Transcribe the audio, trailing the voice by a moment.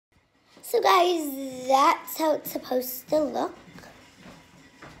So guys, that's how it's supposed to look.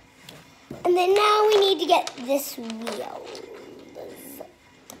 And then now we need to get this wheel.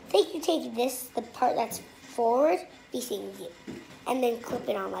 I think you take this, the part that's forward, facing you, and then clip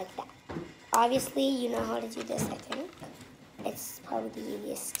it on like that. Obviously, you know how to do this, I think. It's probably the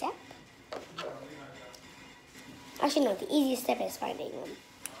easiest step. Actually, no, the easiest step is finding them.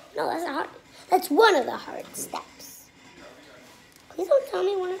 No, that's not hard. That's one of the hard steps. Please don't tell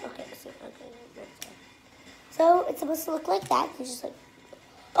me one of. Okay, so it's supposed to look like that. You just like.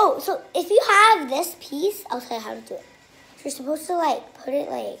 Oh, so if you have this piece, I'll tell you how to do it. So you're supposed to like put it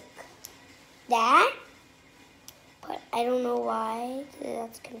like that, but I don't know why.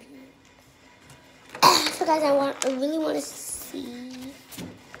 That's confusing. So guys, I really want to see.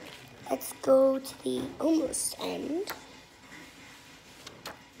 Let's go to the almost end.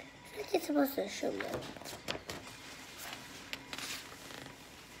 I think it's supposed to show you.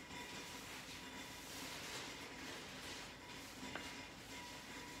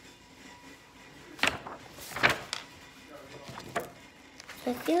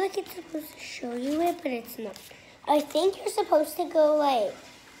 I feel like it's supposed to show you it, but it's not. I think you're supposed to go like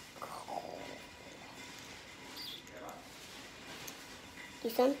do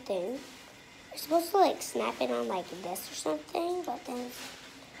something. You're supposed to like snap it on like this or something, but then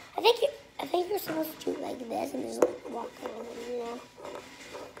I think you're supposed to do like this and just like walk around, you know.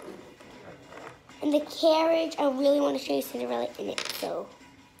 And the carriage, I really want to show you Cinderella in it, so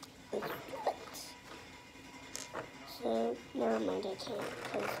let's do it. So never mind, I can't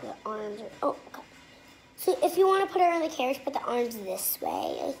because the arms are. Oh, okay. So if you want to put her on the carriage, put the arms this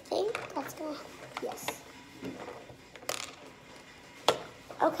way. I think that's gonna help. Yes.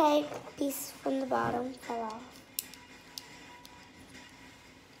 Okay, piece from the bottom fell off.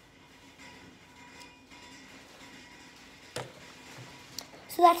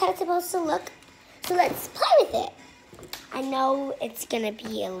 So that's how it's supposed to look. So let's play with it. I know it's gonna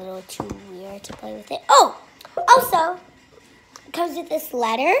be a little too weird to play with it. Oh, also, it comes with this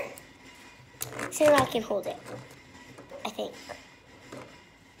letter. So now I can hold it, I think.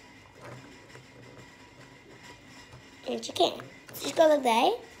 And you can. So just go like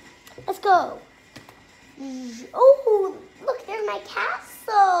that. Let's go. Oh, look, there's my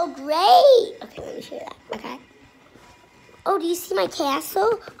castle. Great. Okay, let me show you that, okay? Oh, do you see my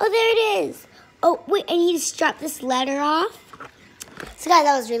castle? Oh, there it is. Oh, wait, I need to strap this letter off. So, guys,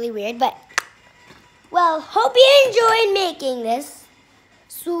 that was really weird, but, well, hope you enjoyed making this.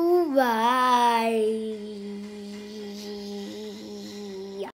 So, bye.